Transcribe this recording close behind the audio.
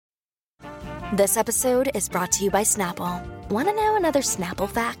This episode is brought to you by Snapple. Want to know another Snapple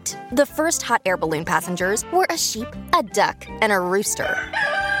fact? The first hot air balloon passengers were a sheep, a duck, and a rooster.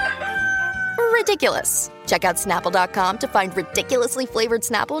 Ridiculous. Check out Snapple.com to find ridiculously flavored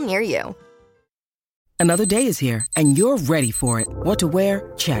Snapple near you. Another day is here, and you're ready for it. What to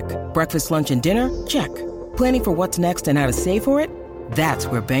wear? Check. Breakfast, lunch, and dinner? Check. Planning for what's next and how to save for it? That's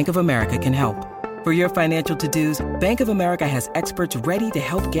where Bank of America can help. For your financial to-dos, Bank of America has experts ready to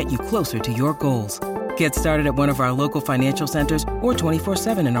help get you closer to your goals. Get started at one of our local financial centers or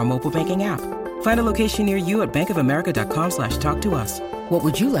 24/7 in our mobile banking app. Find a location near you at bankofamerica.com/talktous. What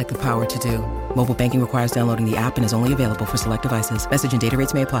would you like the power to do? Mobile banking requires downloading the app and is only available for select devices. Message and data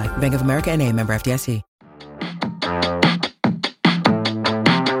rates may apply. Bank of America N.A., member FDIC.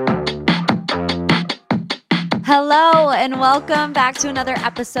 Hello and welcome back to another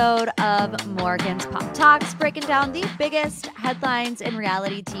episode of Morgan's Pop Talks, breaking down the biggest headlines in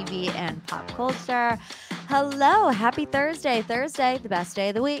reality TV and pop culture. Hello, happy Thursday. Thursday, the best day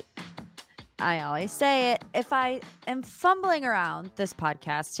of the week. I always say it. If I am fumbling around this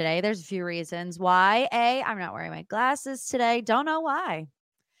podcast today, there's a few reasons why. A, I'm not wearing my glasses today. Don't know why.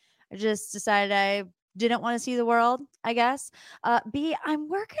 I just decided I didn't want to see the world, I guess. B, I'm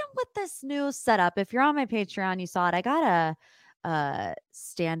working with this new setup. If you're on my Patreon, you saw it. I got a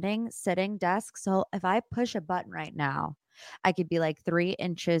sitting desk. So if I push a button right now, I could be like 3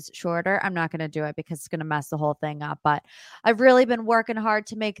 inches shorter. I'm not going to do it because it's going to mess the whole thing up. But I've really been working hard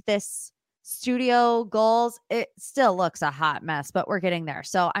to make this studio goals. It still looks a hot mess, but we're getting there.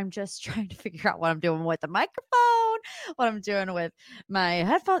 So I'm just trying to figure out what I'm doing with the microphone, what I'm doing with my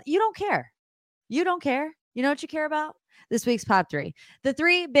headphones. You don't care. You don't care. You know what you care about? This week's Pop 3. The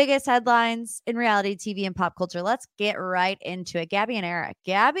 3 biggest headlines in reality TV and pop culture. Let's get right into it. Gabby and Eric.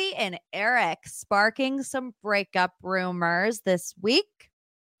 Gabby and Eric sparking some breakup rumors this week.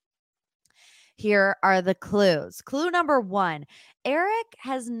 Here are the clues. Clue number 1. Eric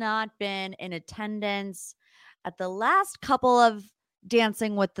has not been in attendance at the last couple of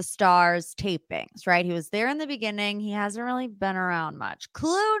Dancing with the Stars tapings, right? He was there in the beginning. He hasn't really been around much.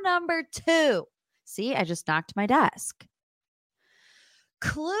 Clue number 2. See, I just knocked my desk.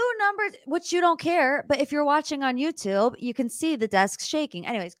 Clue number, which you don't care, but if you're watching on YouTube, you can see the desk shaking.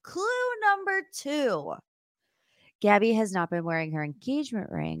 Anyways, clue number 2. Gabby has not been wearing her engagement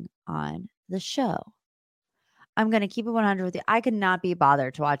ring on the show. I'm going to keep it 100 with you. I could not be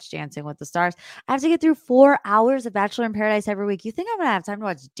bothered to watch Dancing with the Stars. I have to get through 4 hours of Bachelor in Paradise every week. You think I'm going to have time to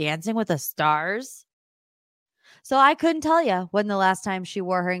watch Dancing with the Stars? So I couldn't tell you when the last time she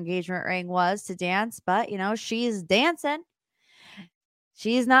wore her engagement ring was to dance, but she's dancing.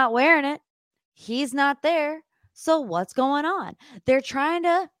 She's not wearing it. He's not there. So what's going on? They're trying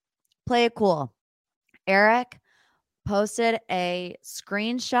to play it cool. Eric posted a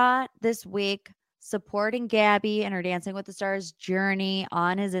screenshot this week supporting Gabby and her Dancing with the Stars journey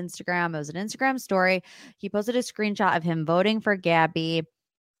on his Instagram. It was an Instagram story. He posted a screenshot of him voting for Gabby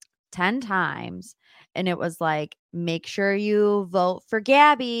 10 times. And it was like, make sure you vote for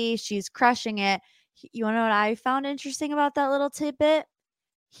Gabby. She's crushing it. You want to know what I found interesting about that little tidbit?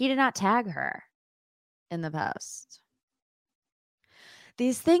 He did not tag her in the post.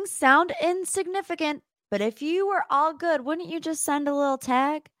 These things sound insignificant, but if you were all good, wouldn't you just send a little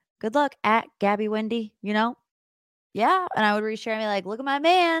tag? Good luck at Gabby Wendy, Yeah. And I would reshare and be like, look at my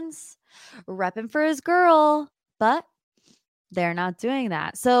man's repping for his girl. But they're not doing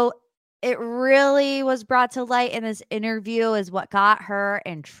that. So it really was brought to light in this interview is what got her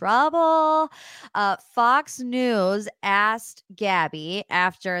in trouble. Fox News asked Gabby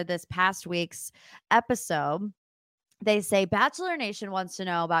after this past week's episode. They say, Bachelor Nation wants to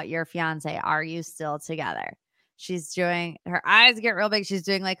know about your fiance. Are you still together? She's doing, her eyes get real big. She's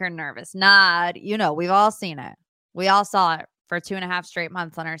doing like her nervous nod. We've all seen it. We all saw it for 2.5 straight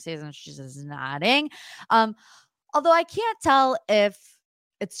months on her season. She's just nodding. Although I can't tell if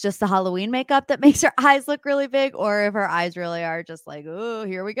it's just the Halloween makeup that makes her eyes look really big or if her eyes really are just like, oh,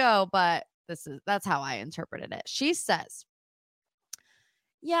 here we go. But that's how I interpreted it. She says,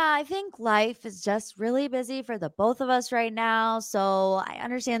 yeah, I think life is just really busy for the both of us right now. So I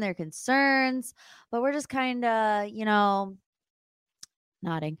understand their concerns, but we're just kind of,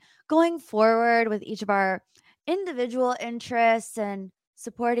 nodding, going forward with each of our individual interests and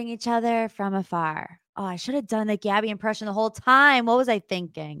supporting each other from afar. Oh, I should have done the Gabby impression the whole time. What was I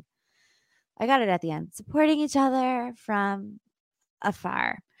thinking? I got it at the end. Supporting each other from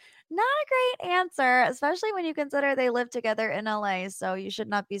afar. Not a great answer, especially when you consider they live together in LA. So you should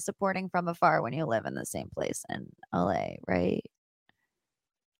not be supporting from afar when you live in the same place in LA, right?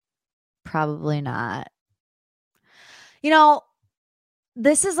 Probably not.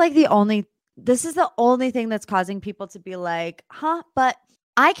 This is like the only this is the only thing that's causing people to be like, huh? But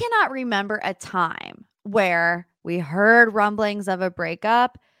I cannot remember a time where we heard rumblings of a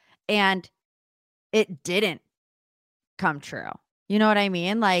breakup and it didn't come true. You know what I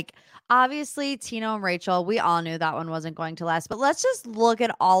mean? Like, obviously, Tino and Rachel, we all knew that one wasn't going to last. But let's just look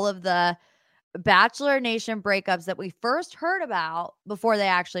at all of the Bachelor Nation breakups that we first heard about before they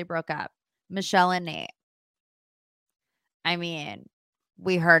actually broke up. Michelle and Nate. I mean,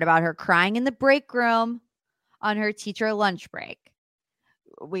 we heard about her crying in the break room on her teacher lunch break.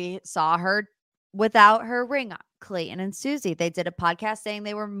 We saw her without her ring on. Clayton and Susie, they did a podcast saying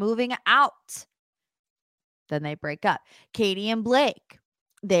they were moving out. Then they break up. Katie and Blake,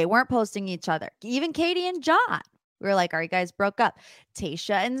 they weren't posting each other. Even Katie and John, we were like, are you guys broke up?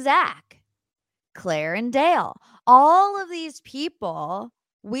 Tayshia and Zach, Claire and Dale, all of these people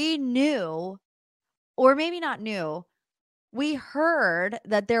we knew, or maybe not knew, we heard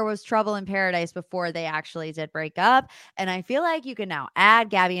that there was trouble in paradise before they actually did break up. And I feel like you can now add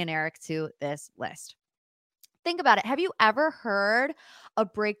Gabby and Eric to this list. Think about it. Have you ever heard a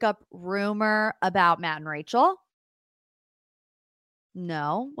breakup rumor about Matt and Rachel?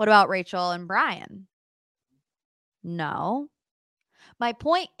 No. What about Rachel and Brian? No. My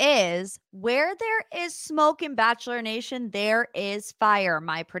point is, where there is smoke in Bachelor Nation, there is fire.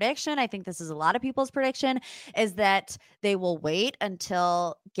 My prediction, I think this is a lot of people's prediction, is that they will wait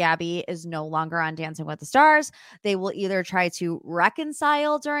until Gabby is no longer on Dancing with the Stars. They will either try to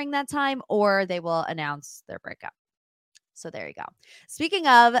reconcile during that time or they will announce their breakup. So there you go. Speaking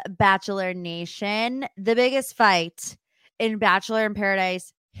of Bachelor Nation, the biggest fight in Bachelor in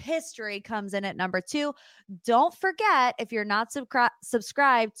Paradise history comes in at number 2. Don't forget, if you're not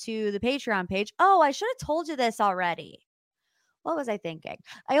subscribed to the Patreon page. Oh, I should have told you this already. What was I thinking?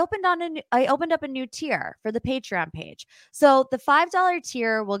 I opened up a new tier for the Patreon page. So the $5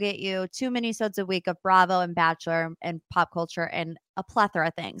 tier will get you 2 minisodes a week of Bravo and Bachelor and pop culture and a plethora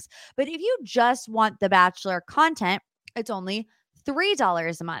of things. But if you just want the Bachelor content, it's only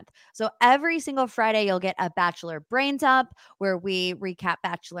 $3 a month. So every single Friday, you'll get a Bachelor Brain Dump where we recap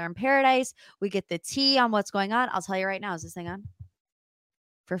Bachelor in Paradise. We get the tea on what's going on. I'll tell you right now, is this thing on?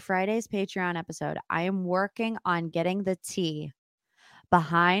 For Friday's Patreon episode, I am working on getting the tea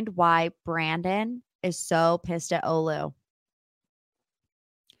behind why Brandon is so pissed at Olu.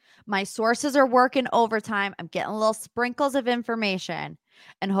 My sources are working overtime. I'm getting little sprinkles of information.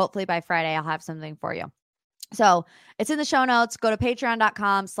 And hopefully by Friday, I'll have something for you. So it's in the show notes. Go to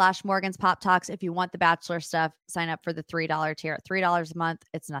patreon.com/Morgan's Pop Talks. If you want the Bachelor stuff, sign up for the $3 tier. $3 a month.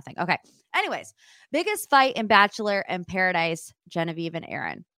 It's nothing. Okay. Anyways, biggest fight in Bachelor in Paradise, Genevieve and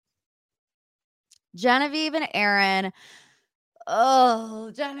Aaron. Genevieve and Aaron. Oh,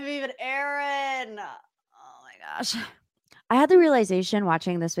 Genevieve and Aaron. Oh my gosh. I had the realization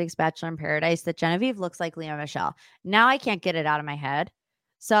watching this week's Bachelor in Paradise that Genevieve looks like Lea Michele. Now I can't get it out of my head.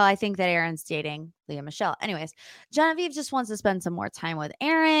 So I think that Aaron's dating Lea Michele. Anyways, Genevieve just wants to spend some more time with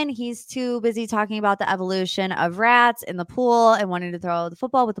Aaron. He's too busy talking about the evolution of rats in the pool and wanting to throw the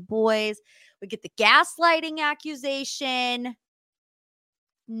football with the boys. We get the gaslighting accusation.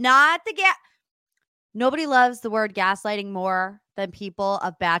 Not the Nobody loves the word gaslighting more than people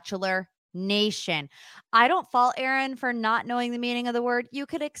of Bachelor Nation. I don't fault Aaron for not knowing the meaning of the word. You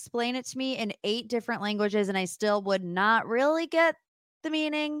could explain it to me in 8 different languages and I still would not really get the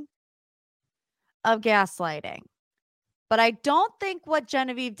meaning of gaslighting. But I don't think what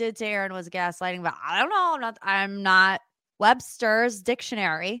Genevieve did to Aaron was gaslighting, but I don't know. I'm not Webster's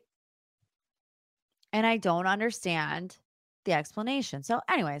dictionary. And I don't understand the explanation. So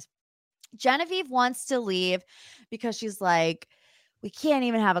anyways, Genevieve wants to leave because she's like, we can't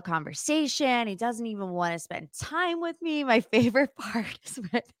even have a conversation. He doesn't even want to spend time with me. My favorite part is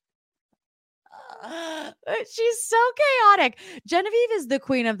when she's so chaotic. Genevieve is the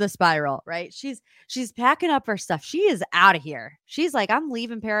queen of the spiral, right? She's packing up her stuff. She is out of here. She's like, I'm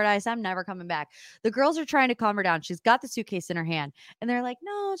leaving Paradise. I'm never coming back. The girls are trying to calm her down. She's got the suitcase in her hand and they're like,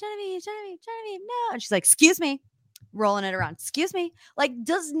 no, Genevieve, no. And she's like, excuse me, rolling it around. Excuse me, like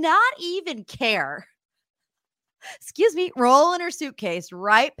does not even care. Excuse me, rolling her suitcase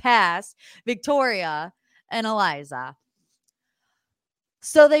right past Victoria and Eliza.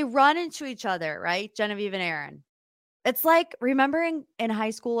 So they run into each other, right? Genevieve and Aaron. It's like remembering in high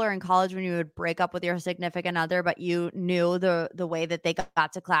school or in college when you would break up with your significant other, but you knew the way that they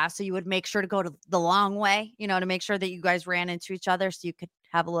got to class. So you would make sure to go to the long way, to make sure that you guys ran into each other so you could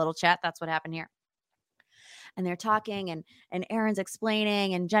have a little chat. That's what happened here. and they're talking, and Aaron's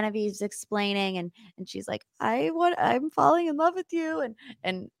explaining, and Genevieve's explaining, and she's like, I'm falling in love with you,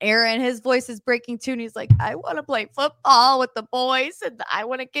 and Aaron, his voice is breaking too, and he's like, I want to play football with the boys, and I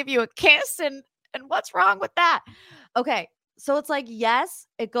want to give you a kiss, and what's wrong with that? Okay, so it's like, yes,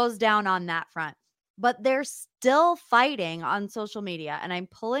 it goes down on that front, but they're still fighting on social media, and I'm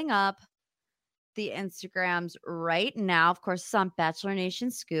pulling up the Instagrams right now. Of course, it's on Bachelor Nation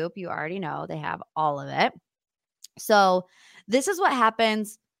Scoop. You already know they have all of it. So this is what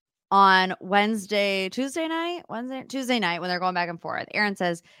happens on Tuesday night when they're going back and forth. Aaron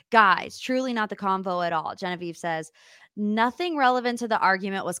says, guys, truly not the convo at all. Genevieve says, nothing relevant to the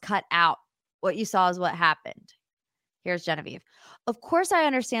argument was cut out. What you saw is what happened. Here's Genevieve. Of course, I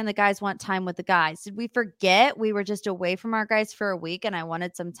understand the guys want time with the guys. Did we forget we were just away from our guys for a week and I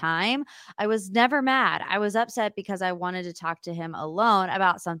wanted some time? I was never mad. I was upset because I wanted to talk to him alone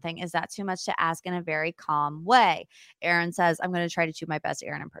about something. Is that too much to ask in a very calm way? Aaron says, I'm going to try to do my best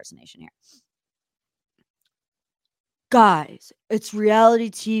Aaron impersonation here. Guys, it's reality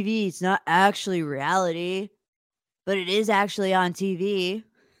TV. It's not actually reality, but it is actually on TV.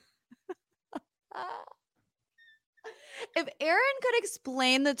 If Aaron could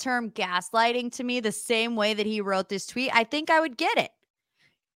explain the term gaslighting to me the same way that he wrote this tweet, I think I would get it.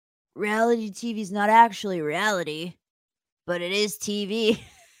 Reality TV is not actually reality, but it is TV.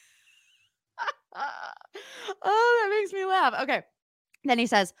 Oh, that makes me laugh. Okay. Then he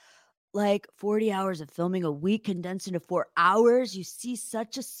says, like 40 hours of filming a week condensed into 4 hours. You see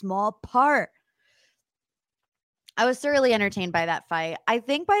such a small part. I was thoroughly entertained by that fight. I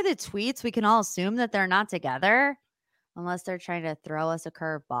think by the tweets, we can all assume that they're not together. Unless they're trying to throw us a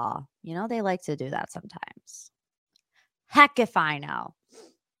curveball. You know, they like to do that sometimes. Heck if I know.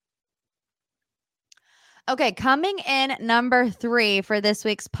 Okay, coming in number 3 for this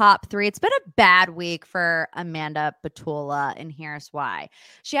week's Pop 3. It's been a bad week for Amanda Batula, and here's why.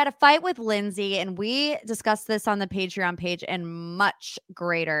 She had a fight with Lindsay, and we discussed this on the Patreon page in much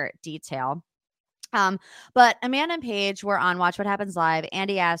greater detail. But Amanda and Paige were on Watch What Happens Live.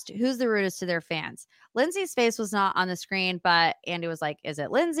 Andy asked, who's the rudest to their fans? Lindsay's face was not on the screen, but Andy was like, is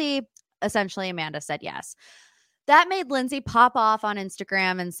it Lindsay? Essentially, Amanda said yes. That made Lindsay pop off on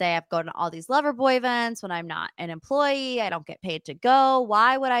Instagram and say, I've gone to all these Loverboy events when I'm not an employee. I don't get paid to go.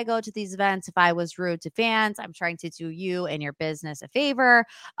 Why would I go to these events if I was rude to fans? I'm trying to do you and your business a favor.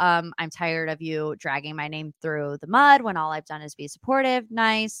 I'm tired of you dragging my name through the mud when all I've done is be supportive,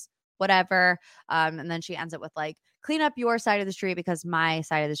 nice, whatever. And then she ends it with like, clean up your side of the street because my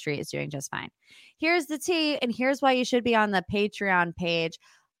side of the street is doing just fine. Here's the tea, and here's why you should be on the Patreon page.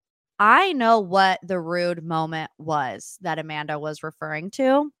 I know what the rude moment was that Amanda was referring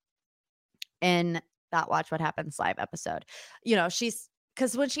to in that Watch What Happens Live episode. You know,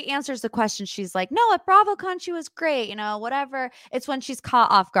 because when she answers the question, she's like, no, at BravoCon, she was great, you know, whatever. It's when she's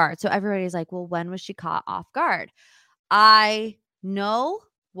caught off guard. So everybody's like, well, when was she caught off guard? I know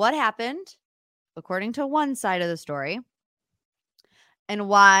what happened according to one side of the story and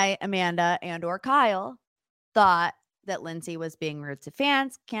why Amanda and or Kyle thought that Lindsay was being rude to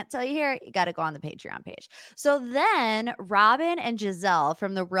fans. Can't tell you here. You got to go on the Patreon page. So then Robin and Giselle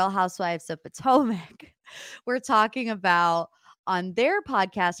from the Real Housewives of Potomac were talking about on their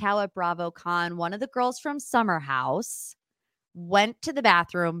podcast how at BravoCon, one of the girls from Summer House went to the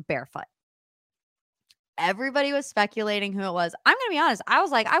bathroom barefoot. Everybody was speculating who it was. I'm going to be honest. I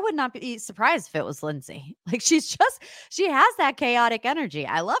was like, I would not be surprised if it was Lindsay. Like she has that chaotic energy.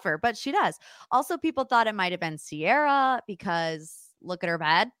 I love her, but she does. Also, people thought it might have been Sierra because look at her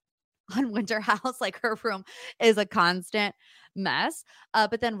bed on Winter House. Like her room is a constant mess.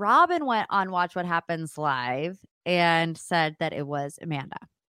 But then Robin went on Watch What Happens Live and said that it was Amanda.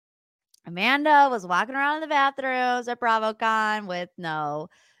 Amanda was walking around in the bathrooms at BravoCon with no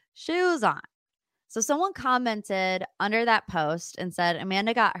shoes on. So someone commented under that post and said,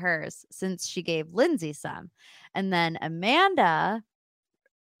 Amanda got hers since she gave Lindsay some. And then Amanda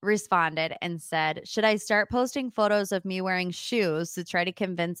responded and said, should I start posting photos of me wearing shoes to try to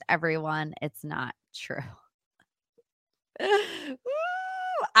convince everyone it's not true?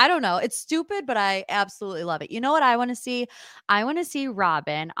 I don't know. It's stupid, but I absolutely love it. You know what I want to see? I want to see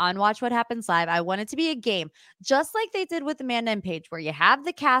Robin on Watch What Happens Live. I want it to be a game, just like they did with Amanda and Paige, where you have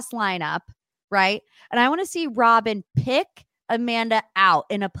the cast lineup, right? And I want to see Robin pick Amanda out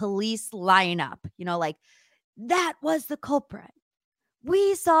in a police lineup. You know, like that was the culprit.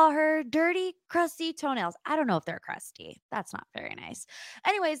 We saw her dirty, crusty toenails. I don't know if they're crusty. That's not very nice.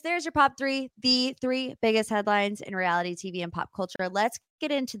 Anyways, there's your Pop 3, the 3 biggest headlines in reality TV and pop culture. Let's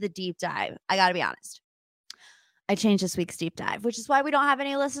get into the deep dive. I got to be honest. I changed this week's deep dive, which is why we don't have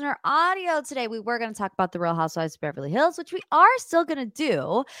any listener audio today. We were going to talk about the Real Housewives of Beverly Hills, which we are still going to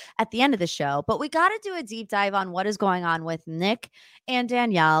do at the end of the show, but we got to do a deep dive on what is going on with Nick and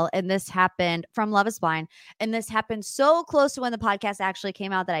Danielle. And this happened from Love is Blind. And this happened so close to when the podcast actually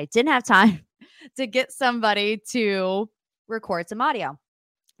came out that I didn't have time to get somebody to record some audio.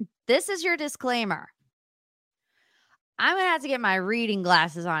 This is your disclaimer. I'm going to have to get my reading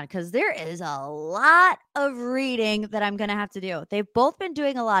glasses on because there is a lot of reading that I'm going to have to do. They've both been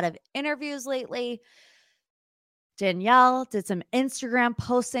doing a lot of interviews lately. Danielle did some Instagram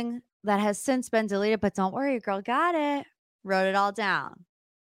posting that has since been deleted, but don't worry, girl got it. Wrote it all down.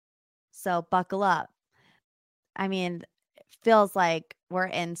 So buckle up. I mean, it feels like we're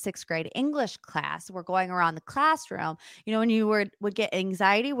in 6th grade English class. We're going around the classroom. You know, when you would get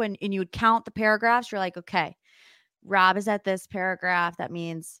anxiety and you would count the paragraphs, you're like, okay, Rob is at this paragraph. That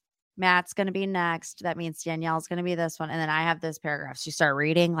means Matt's going to be next. That means Danielle's going to be this one. And then I have this paragraph. So you start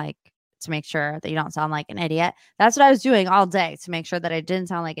reading like to make sure that you don't sound like an idiot. That's what I was doing all day to make sure that I didn't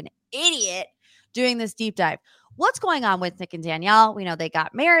sound like an idiot doing this deep dive. What's going on with Nick and Danielle? We know they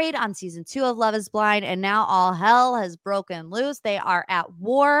got married on season 2 of Love is Blind, and now all hell has broken loose. They are at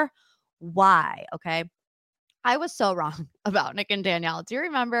war. Why? Okay. I was so wrong about Nick and Danielle. Do you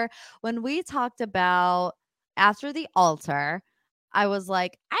remember when we talked about after the altar, I was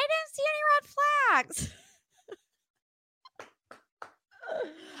like, I didn't see any red flags.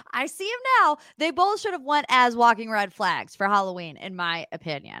 I see them now. They both should have went as walking red flags for Halloween, in my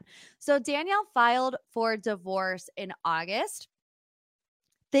opinion. So Danielle filed for divorce in August.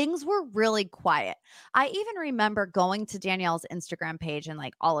 Things were really quiet. I even remember going to Danielle's Instagram page and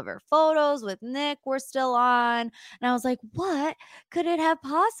like all of her photos with Nick were still on. And I was like, what could it have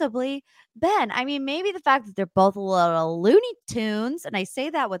possibly been? I mean, maybe the fact that they're both a little Looney Tunes. And I say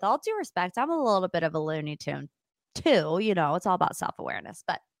that with all due respect. I'm a little bit of a Looney Tune too. You know, it's all about self-awareness.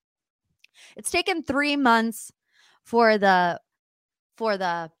 But it's taken 3 months for the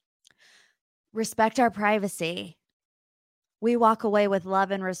respect our privacy. We walk away with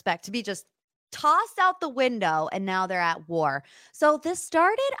love and respect to be just tossed out the window, and now they're at war. So this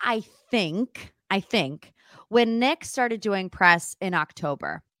started, I think, when Nick started doing press in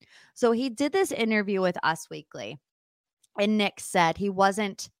October. So he did this interview with Us Weekly, and Nick said he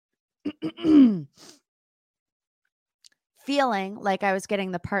wasn't feeling like I was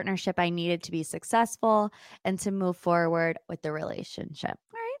getting the partnership I needed to be successful and to move forward with the relationship.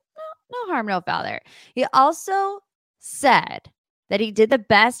 All right, no harm, no foul there. He also said that he did the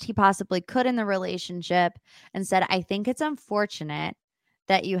best he possibly could in the relationship and said, I think it's unfortunate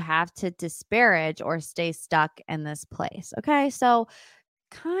that you have to disparage or stay stuck in this place. Okay, so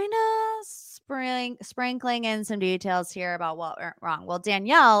kind of sprinkling in some details here about what went wrong. Well,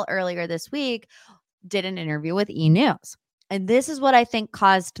 Danielle earlier this week did an interview with E! News. And this is what I think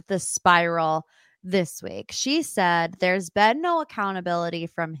caused the spiral this week. She said there's been no accountability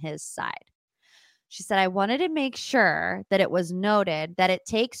from his side. She said, I wanted to make sure that it was noted that it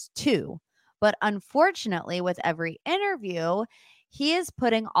takes two, but unfortunately, with every interview, he is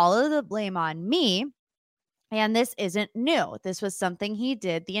putting all of the blame on me, and this isn't new. This was something he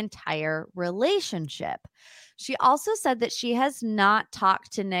did the entire relationship. She also said that she has not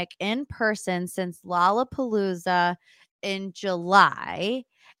talked to Nick in person since Lollapalooza in July,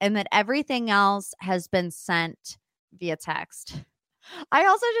 and that everything else has been sent via text. I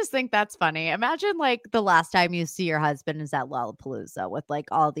also just think that's funny. Imagine like the last time you see your husband is at Lollapalooza with like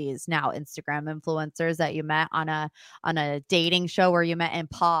all these now Instagram influencers that you met on a dating show where you met in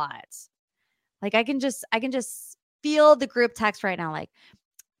pods. Like I can just feel the group text right now. Like,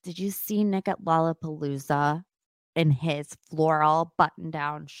 did you see Nick at Lollapalooza in his floral button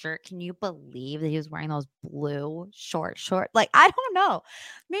down shirt? Can you believe that he was wearing those blue short? Like, I don't know.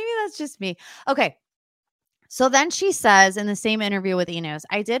 Maybe that's just me. Okay. So then she says in the same interview with E! News,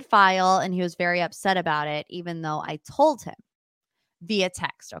 I did file and he was very upset about it, even though I told him via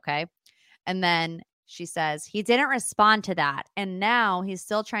text. Okay. And then she says he didn't respond to that. And now he's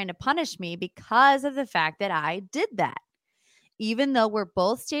still trying to punish me because of the fact that I did that, even though we're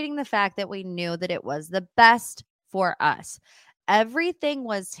both stating the fact that we knew that it was the best for us. Everything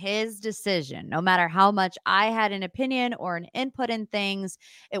was his decision. No matter how much I had an opinion or an input in things,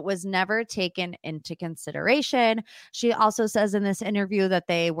 it was never taken into consideration. She also says in this interview that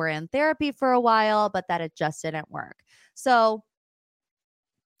they were in therapy for a while, but that it just didn't work. So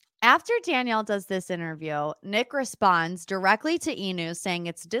after Danielle does this interview, Nick responds directly to E! News saying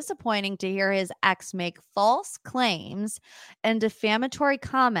it's disappointing to hear his ex make false claims and defamatory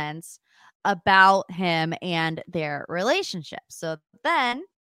comments about him and their relationship. So then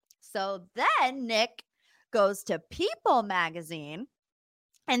Nick goes to People magazine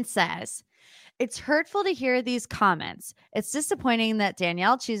and says, "It's hurtful to hear these comments. It's disappointing that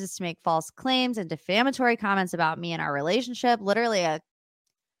Danielle chooses to make false claims and defamatory comments about me and our relationship." Literally a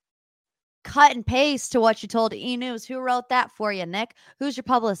cut and paste to what you told E! News. Who wrote that for you, Nick? Who's your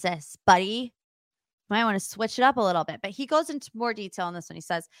publicist, buddy? Might want to switch it up a little bit. But he goes into more detail on this one. He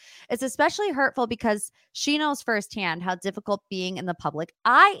says, "It's especially hurtful because she knows firsthand how difficult being in the public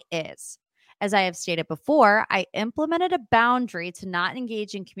eye is. As I have stated before, I implemented a boundary to not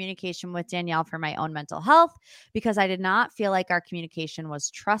engage in communication with Danielle for my own mental health because I did not feel like our communication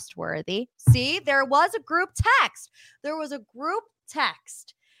was trustworthy." See, there was a group text.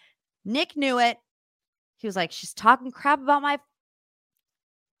 Nick knew it. He was like, "She's talking crap about my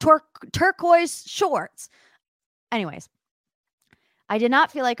turquoise shorts." Anyways, "I did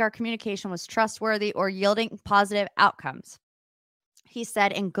not feel like our communication was trustworthy or yielding positive outcomes." He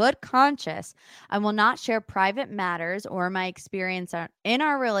said, "In good conscience, I will not share private matters or my experience in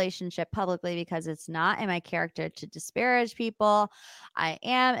our relationship publicly because it's not in my character to disparage people. I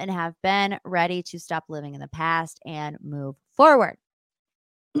am and have been ready to stop living in the past and move forward."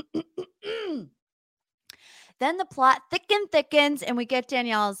 Then the plot thickens, and we get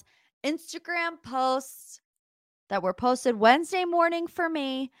Danielle's Instagram posts that were posted Wednesday morning for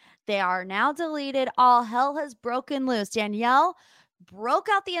me. They are now deleted. All hell has broken loose. Danielle broke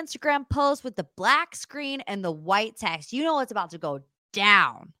out the Instagram post with the black screen and the white text. You know what's about to go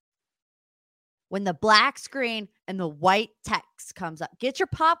down when the black screen and the white text comes up. Get your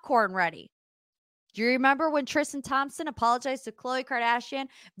popcorn ready. Do you remember when Tristan Thompson apologized to Khloe Kardashian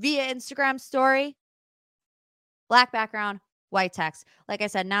via Instagram story? Black background, white text. Like I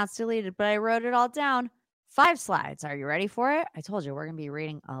said, now it's deleted, but I wrote it all down. 5 slides. Are you ready for it? I told you we're going to be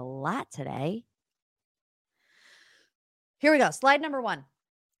reading a lot today. Here we go. Slide number 1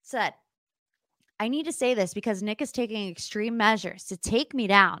 said, "I need to say this because Nick is taking extreme measures to take me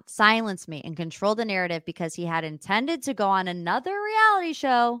down, silence me, and control the narrative because he had intended to go on another reality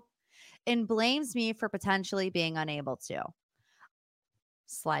show and blames me for potentially being unable to."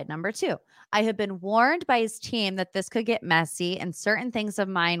 Slide number 2. "I have been warned by his team that this could get messy and certain things of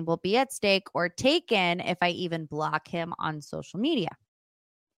mine will be at stake or taken if I even block him on social media."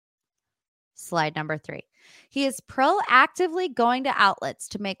 Slide number 3. "He is proactively going to outlets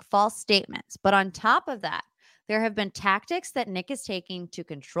to make false statements. But on top of that, there have been tactics that Nick is taking to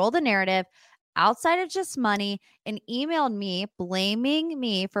control the narrative outside of just money and emailed me blaming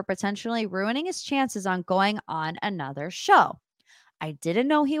me for potentially ruining his chances on going on another show. I didn't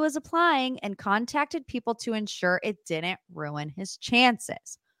know he was applying and contacted people to ensure it didn't ruin his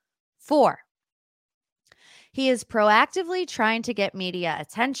chances." 4. "He is proactively trying to get media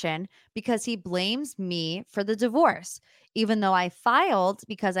attention because he blames me for the divorce, even though I filed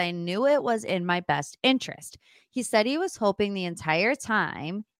because I knew it was in my best interest. He said he was hoping the entire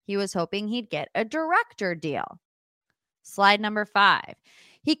time he'd get a director deal." Slide number 5.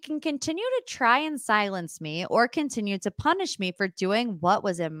 "He can continue to try and silence me or continue to punish me for doing what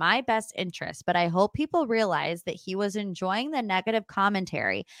was in my best interest, but I hope people realize that he was enjoying the negative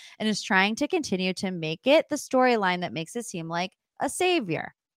commentary and is trying to continue to make it the storyline that makes it seem like a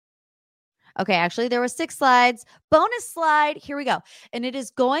savior." Okay, actually, there were 6 slides. Bonus slide. Here we go. "And it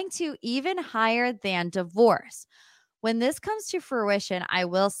is going to even higher than divorce. When this comes to fruition, I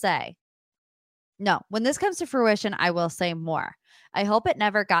will say more. I hope it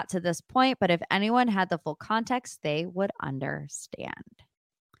never got to this point, but if anyone had the full context, they would understand."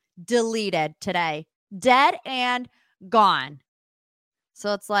 Deleted today. Dead and gone.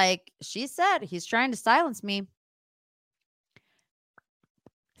 So it's like, she said, he's trying to silence me.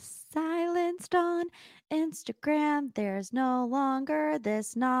 Silenced on Instagram. There's no longer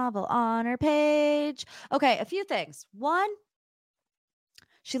this novel on her page. Okay, a few things. 1,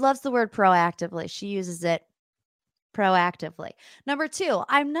 she loves the word proactively. She uses it proactively. Number 2,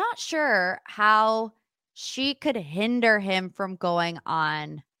 I'm not sure how she could hinder him from going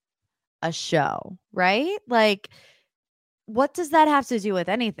on a show, right? Like, what does that have to do with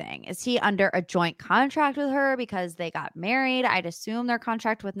anything? Is he under a joint contract with her because they got married? I'd assume their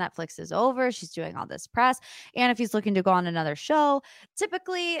contract with Netflix is over. She's doing all this press. And if he's looking to go on another show,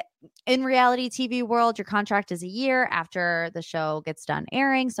 typically in reality TV world, your contract is a year after the show gets done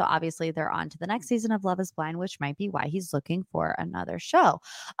airing. So obviously they're on to the next season of Love is Blind, which might be why he's looking for another show.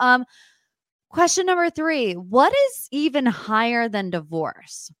 Question number 3, what is even higher than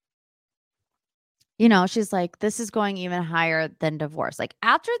divorce? You know, she's like, this is going even higher than divorce. Like,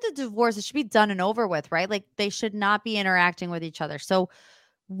 after the divorce, it should be done and over with, right? Like, they should not be interacting with each other. So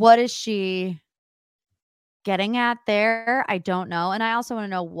what is she getting at there? I don't know. And I also want to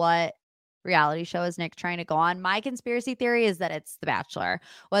know what reality show is Nick trying to go on? My conspiracy theory is that it's The Bachelor,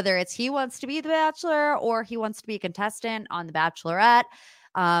 whether it's he wants to be The Bachelor or he wants to be a contestant on The Bachelorette.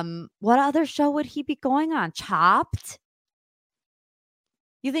 What other show would he be going on? Chopped?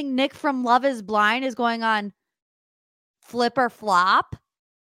 You think Nick from Love is Blind is going on Flip or Flop?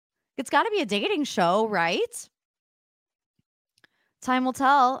 It's got to be a dating show, right? Time will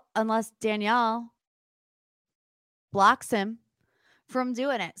tell unless Danielle blocks him from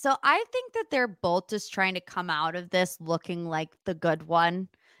doing it. So I think that they're both just trying to come out of this looking like the good one,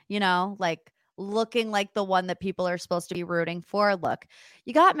 like looking like the one that people are supposed to be rooting for. Look,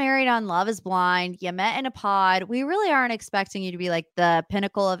 you got married on Love is Blind. You met in a pod. We really aren't expecting you to be like the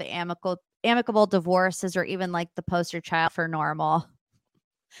pinnacle of amicable divorces or even like the poster child for normal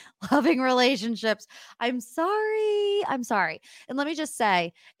loving relationships. I'm sorry. And let me just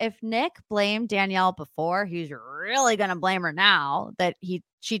say, if Nick blamed Danielle before, he's really going to blame her now that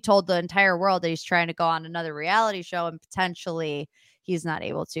she told the entire world that he's trying to go on another reality show and potentially he's not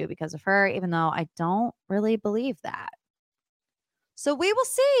able to because of her, even though I don't really believe that. So we will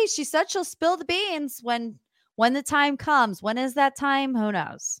see. She said she'll spill the beans when the time comes. When is that time? Who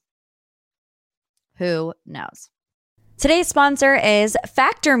knows? Who knows? Today's sponsor is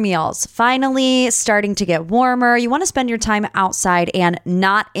Factor Meals. Finally starting to get warmer. You want to spend your time outside and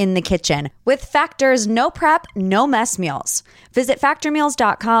not in the kitchen with Factor's no prep, no mess meals. Visit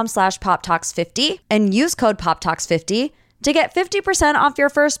factormeals.com/poptalks50 and use code poptalks50 to get 50% off your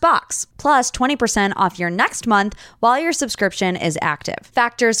first box, plus 20% off your next month while your subscription is active.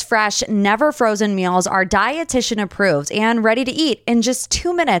 Factor's fresh, never frozen meals are dietitian approved and ready to eat in just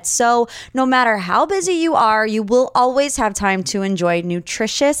 2 minutes. So no matter how busy you are, you will always have time to enjoy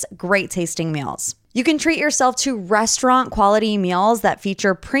nutritious, great tasting meals. You can treat yourself to restaurant quality meals that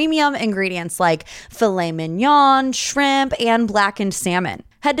feature premium ingredients like filet mignon, shrimp, and blackened salmon.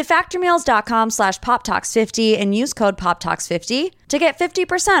 Head to factormeals.com/poptalks50 and use code poptalks50 to get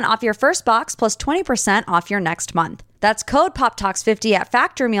 50% off your first box plus 20% off your next month. That's code poptalks50 at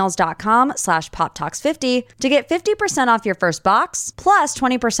factormeals.com/poptalks50 to get 50% off your first box plus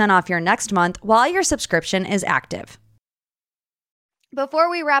 20% off your next month while your subscription is active. Before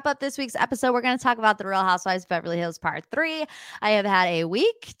we wrap up this week's episode, we're going to talk about The Real Housewives of Beverly Hills Part 3. I have had a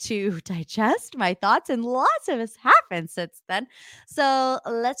week to digest my thoughts, and lots of has happened since then. So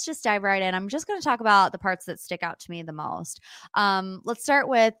let's just dive right in. I'm just going to talk about the parts that stick out to me the most. Let's start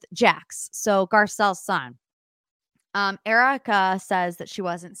with Jax. So Garcelle's son. Erica says that she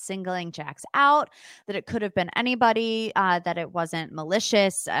wasn't singling Jax out, that it could have been anybody, that it wasn't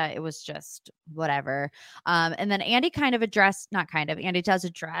malicious. It was just whatever. And then Andy Andy does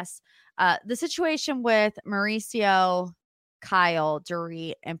address the situation with Mauricio, Kyle,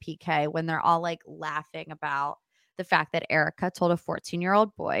 Dorit, and PK when they're all like laughing about the fact that Erica told a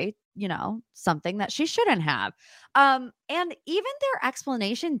 14-year-old boy, something that she shouldn't have. And even their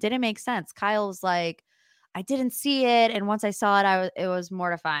explanation didn't make sense. Kyle was like, I didn't see it. And once I saw it, it was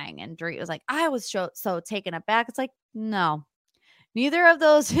mortifying. And Dorit was like, I was so taken aback. It's like, no, neither of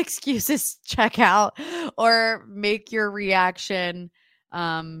those excuses check out or make your reaction.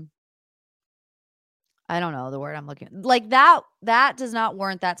 I don't know the word I'm looking like that does not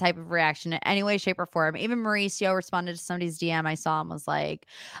warrant that type of reaction in any way, shape, or form. Even Mauricio responded to somebody's DM I saw and was like,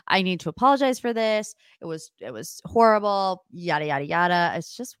 I need to apologize for this. It was horrible, yada, yada, yada.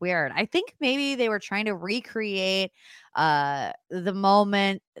 It's just weird. I think maybe they were trying to recreate the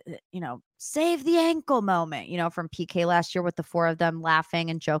moment, save the ankle moment, from PK last year with the four of them laughing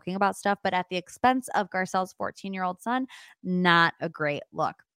and joking about stuff, but at the expense of Garcelle's 14-year-old son. Not a great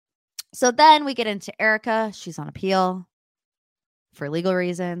look. So then we get into Erica. She's on appeal for legal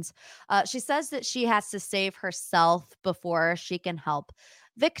reasons. She says that she has to save herself before she can help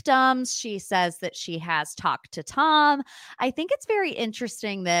victims. She says that she has talked to Tom. I think it's very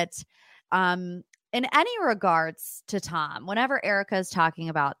interesting that in any regards to Tom, whenever Erica is talking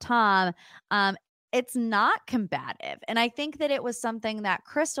about Tom, it's not combative. And I think that it was something that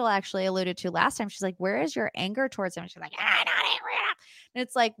Crystal actually alluded to last time. She's like, where is your anger towards him? And she's like, I'm not angry enough. And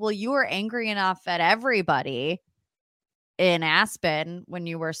it's like, well, you were angry enough at everybody in Aspen when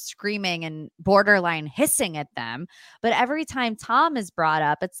you were screaming and borderline hissing at them. But every time Tom is brought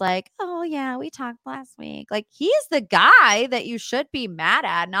up, it's like, oh yeah, we talked last week. Like, he's the guy that you should be mad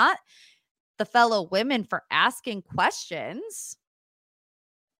at, not the fellow women for asking questions.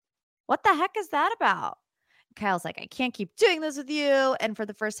 What the heck is that about? Kyle's like, I can't keep doing this with you. And for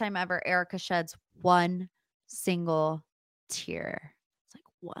the first time ever, Erica sheds one single tear. It's like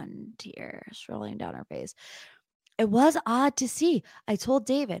one tear strolling down her face. It was odd to see. I told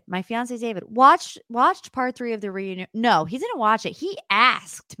David, my fiance David, watched part 3 of the reunion. No, he didn't watch it. He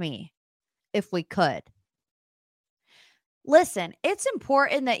asked me. if we could. Listen, it's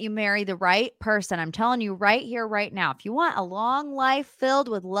important that you marry the right person. I'm telling you right here, right now. If you want a long life filled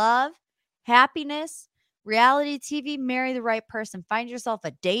with love, happiness, reality TV, marry the right person. Find yourself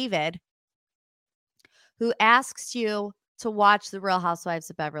a David who asks you to watch The Real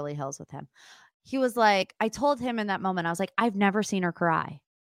Housewives of Beverly Hills with him. He was like, I told him in that moment, I was like, I've never seen her cry.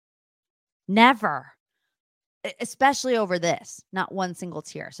 Never. Especially over this, not one single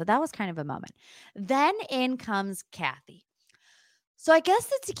tear. So that was kind of a moment. Then in comes Kathy. So I guess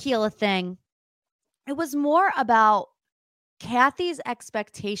the tequila thing, it was more about Kathy's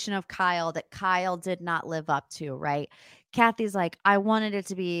expectation of Kyle that Kyle did not live up to, right? Kathy's like, I wanted it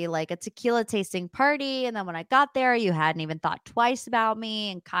to be like a tequila tasting party. And then when I got there, you hadn't even thought twice about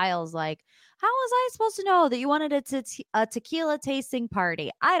me. And Kyle's like, how was I supposed to know that you wanted it to a tequila tasting party?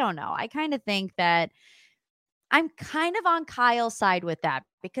 I don't know. I kind of think that I'm kind of on Kyle's side with that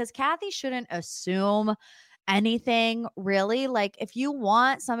because Kathy shouldn't assume anything really. Like, if you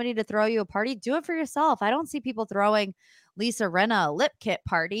want somebody to throw you a party, do it for yourself. I don't see people throwing Lisa Rinna a lip kit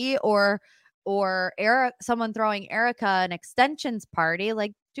party or someone throwing Erica an extensions party.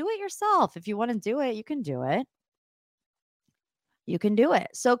 Like, do it yourself. If you want to do it, you can do it. You can do it.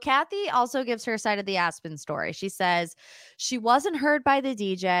 So Kathy also gives her side of the Aspen story. She says she wasn't heard by the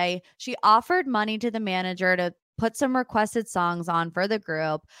DJ. She offered money to the manager to put some requested songs on for the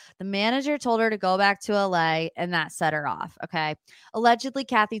group. The manager told her to go back to LA and that set her off. Okay. Allegedly,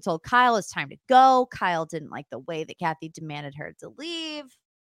 Kathy told Kyle it's time to go. Kyle didn't like the way that Kathy demanded her to leave.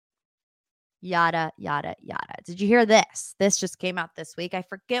 Yada, yada, yada. Did you hear this? This just came out this week. I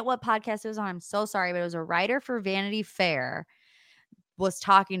forget what podcast it was on. I'm so sorry, but it was a writer for Vanity Fair was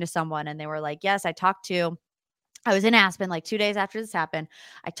talking to someone and they were like, yes, I was in Aspen like 2 days after this happened.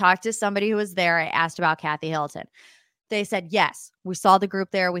 I talked to somebody who was there. I asked about Kathy Hilton. They said, yes, we saw the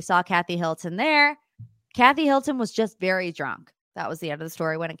group there. We saw Kathy Hilton there. Kathy Hilton was just very drunk. That was the end of the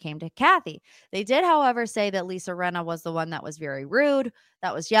story when it came to Kathy. They did, however, say that Lisa Rinna was the one that was very rude,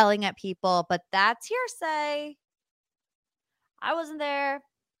 that was yelling at people, but that's hearsay. I wasn't there.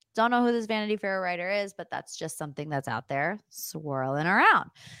 Don't know who this Vanity Fair writer is, but that's just something that's out there swirling around.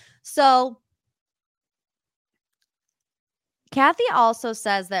 So Kathy also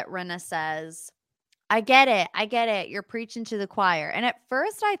says that Rinna says, I get it. You're preaching to the choir. And at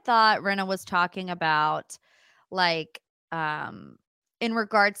first I thought Rinna was talking about like, in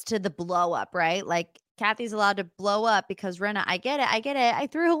regards to the blow up, right? Like Kathy's allowed to blow up because Rinna, I get it. I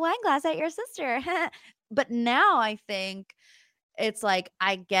threw a wine glass at your sister. But now I think it's like,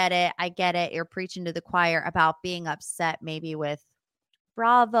 I get it. You're preaching to the choir about being upset maybe with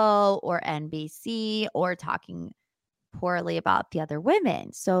Bravo or NBC or talking poorly about the other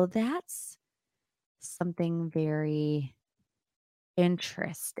women. So that's something very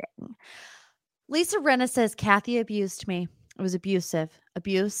interesting. Lisa Rinna says, Kathy abused me. It was abusive.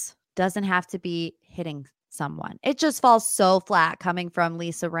 Abuse doesn't have to be hitting someone. It just falls so flat coming from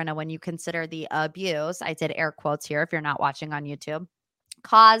Lisa Rinna when you consider the abuse. I did air quotes here if you're not watching on YouTube.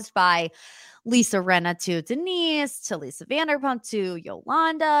 Caused by Lisa Rinna to Denise, to Lisa Vanderpump, to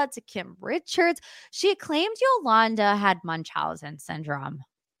Yolanda, to Kim Richards. She claimed Yolanda had Munchausen syndrome.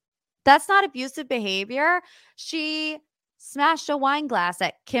 That's not abusive behavior. She smashed a wine glass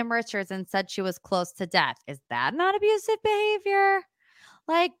at Kim Richards and said she was close to death. Is that not abusive behavior?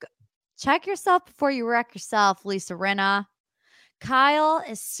 Like, check yourself before you wreck yourself, Lisa Rinna. Kyle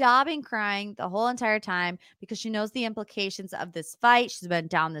is sobbing, crying the whole entire time because she knows the implications of this fight. She's been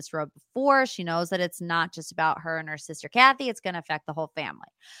down this road before. She knows that it's not just about her and her sister Kathy. It's going to affect the whole family.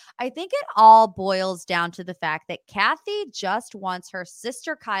 I think it all boils down to the fact that Kathy just wants her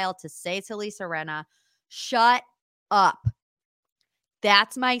sister Kyle to say to Lisa Rinna, shut up.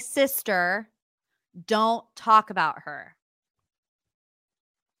 That's my sister. Don't talk about her.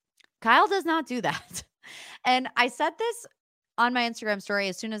 Kyle does not do that. And I said this on my Instagram story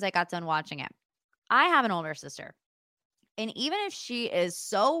as soon as I got done watching it. I have an older sister. And even if she is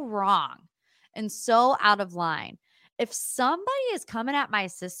so wrong and so out of line, if somebody is coming at my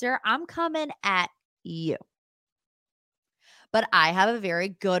sister, I'm coming at you. But I have a very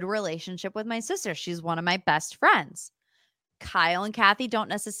good relationship with my sister. She's one of my best friends. Kyle and Kathy don't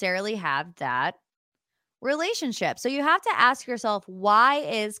necessarily have that relationship. So you have to ask yourself, why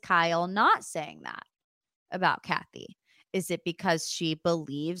is Kyle not saying that about Kathy? Is it because she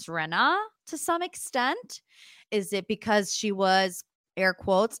believes Rinna to some extent? Is it because she was, air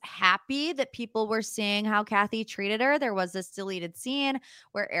quotes, happy that people were seeing how Kathy treated her? There was this deleted scene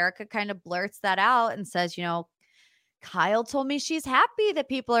where Erica kind of blurts that out and says, you know, Kyle told me she's happy that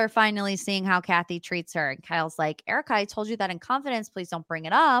people are finally seeing how Kathy treats her. And Kyle's like, Erica, I told you that in confidence. Please don't bring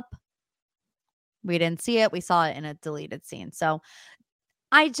it up. We didn't see it. We saw it in a deleted scene. So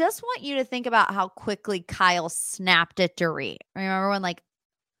I just want you to think about how quickly Kyle snapped at Dorit. Remember when like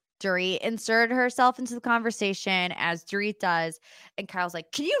Dorit inserted herself into the conversation as Dorit does, and Kyle's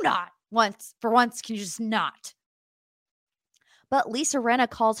like, can you not? For once, can you just not? But Lisa Rinna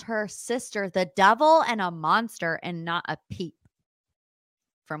calls her sister the devil and a monster and not a peep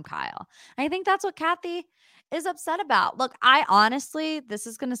from Kyle. I think that's what Kathy is upset about. Look, I honestly, this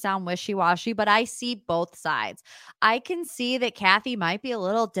is going to sound wishy-washy, but I see both sides. I can see that Kathy might be a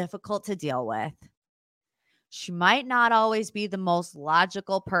little difficult to deal with. She might not always be the most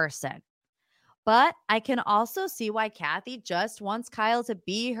logical person. But I can also see why Kathy just wants Kyle to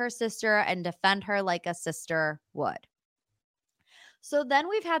be her sister and defend her like a sister would. So then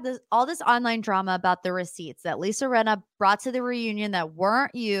we've had all this online drama about the receipts that Lisa Rinna brought to the reunion that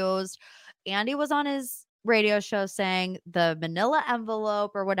weren't used. Andy was on his radio show saying the manila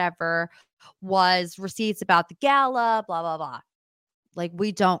envelope or whatever was receipts about the gala, blah, blah, blah. Like,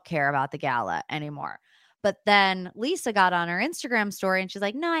 we don't care about the gala anymore. But then Lisa got on her Instagram story and she's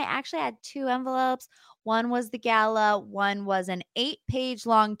like, no, I actually had 2 envelopes. One was the gala. One was an 8-page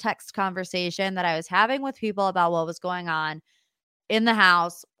long text conversation that I was having with people about what was going on in the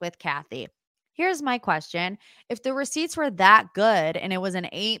house with Kathy. Here's my question. If the receipts were that good and it was an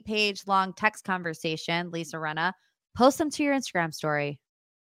 8-page long text conversation, Lisa Rinna, post them to your Instagram story.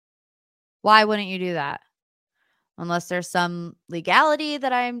 Why wouldn't you do that? Unless there's some legality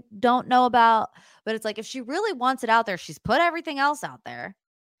that I don't know about. But it's like, if she really wants it out there, she's put everything else out there.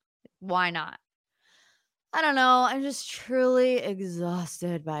 Why not? I don't know. I'm just truly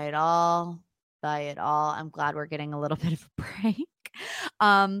exhausted by it all. I'm glad we're getting a little bit of a break.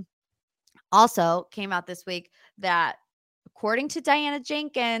 Also came out this week that according to Diana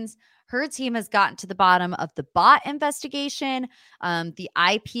Jenkins, her team has gotten to the bottom of the bot investigation. The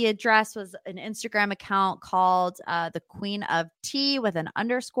IP address was an Instagram account called the Queen of Tea with an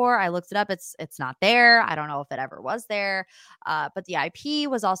underscore. I looked it up. It's not there. I don't know if it ever was there. But the IP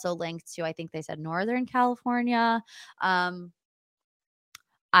was also linked to, I think they said Northern California. I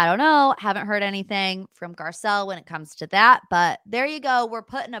don't know. Haven't heard anything from Garcelle when it comes to that. But there you go. We're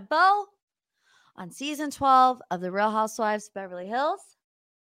putting a bow on season 12 of The Real Housewives of Beverly Hills.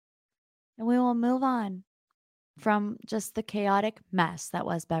 And we will move on from just the chaotic mess that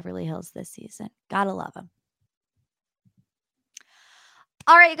was Beverly Hills this season. Gotta love them.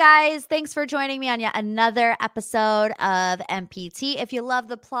 All right, guys. Thanks for joining me on yet another episode of MPT. If you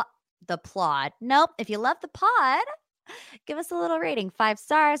love if you love the pod, give us a little rating. 5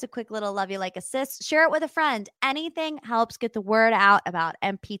 stars, a quick little love you like assist. Share it with a friend. Anything helps get the word out about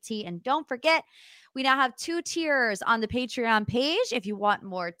MPT. And don't forget, we now have 2 tiers on the Patreon page. If you want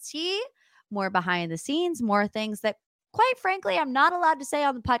more tea, more behind the scenes, more things that, quite frankly, I'm not allowed to say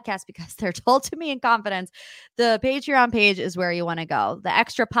on the podcast because they're told to me in confidence, the Patreon page is where you want to go. The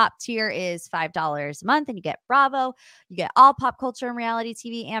extra pop tier is $5 a month and you get Bravo. You get all pop culture and reality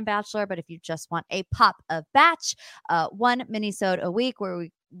TV and Bachelor. But if you just want a pop of Batch, 1 mini-sode a week where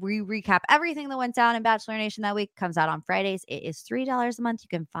we recap everything that went down in Bachelor Nation that week, comes out on Fridays. It is $3 a month. You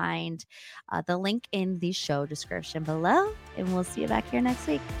can find the link in the show description below. And we'll see you back here next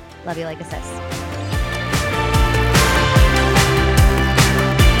week. Love you like a sis.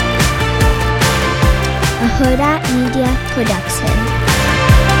 A Huda Media Production.